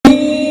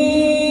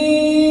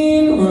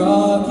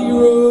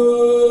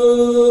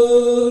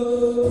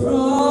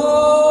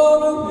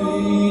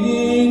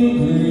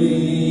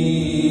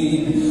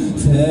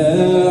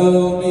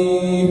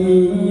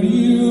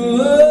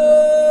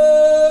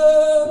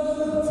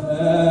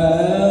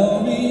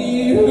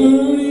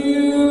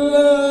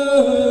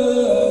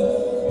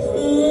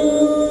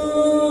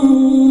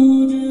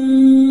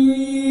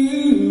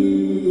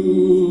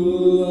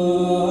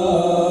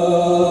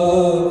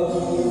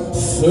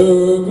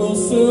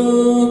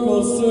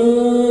Circle,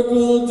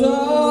 circle,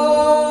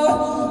 die.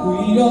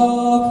 We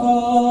all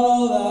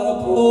call that a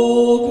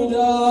polka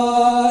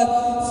dot.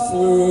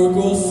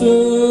 Circle,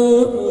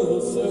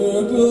 circle,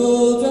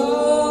 circle,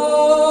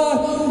 die.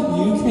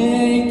 You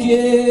can't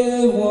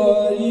give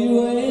what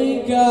you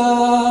ain't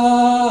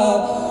got.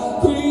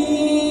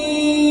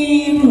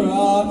 Green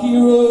rocky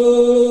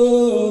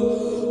road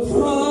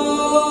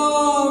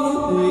from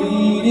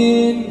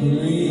Eden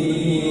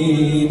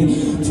Green.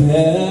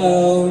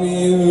 Tell me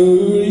who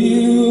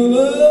you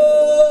love.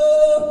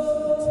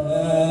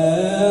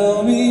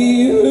 Tell me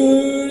who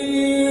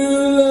you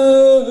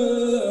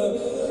love.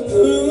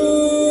 Who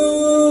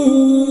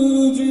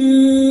do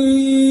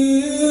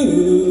you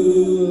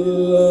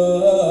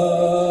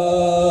love?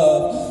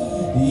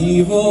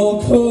 Evil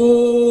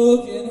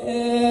coke and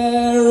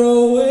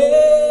heroin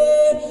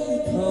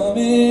come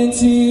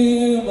into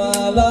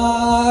my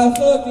life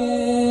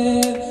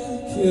again.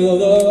 Kill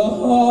the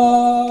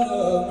heart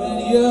of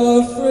many a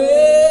friend.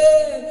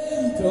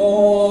 Don't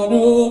want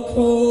no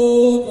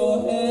coke or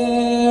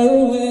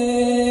heroin.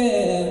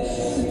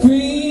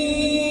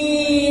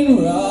 Green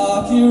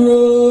rocky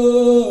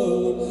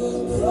road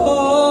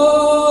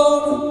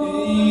from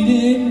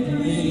Eden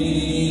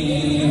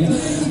Green.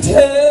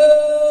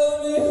 Tell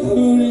me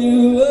who you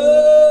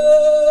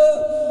love.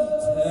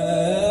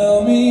 Tell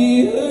me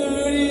who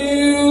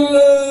you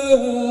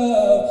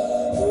love.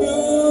 Who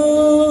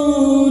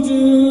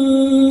do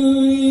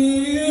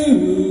you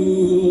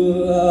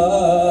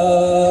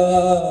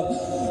love?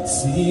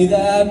 See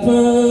that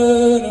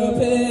bird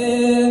up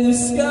in the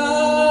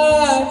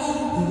sky.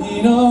 He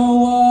don't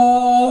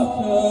walk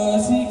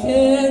 'cause he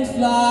can't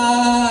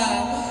fly.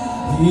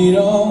 He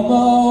don't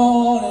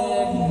moan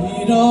and he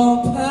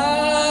don't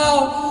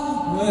pout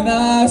when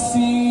I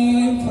see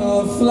him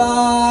come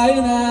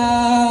flying out.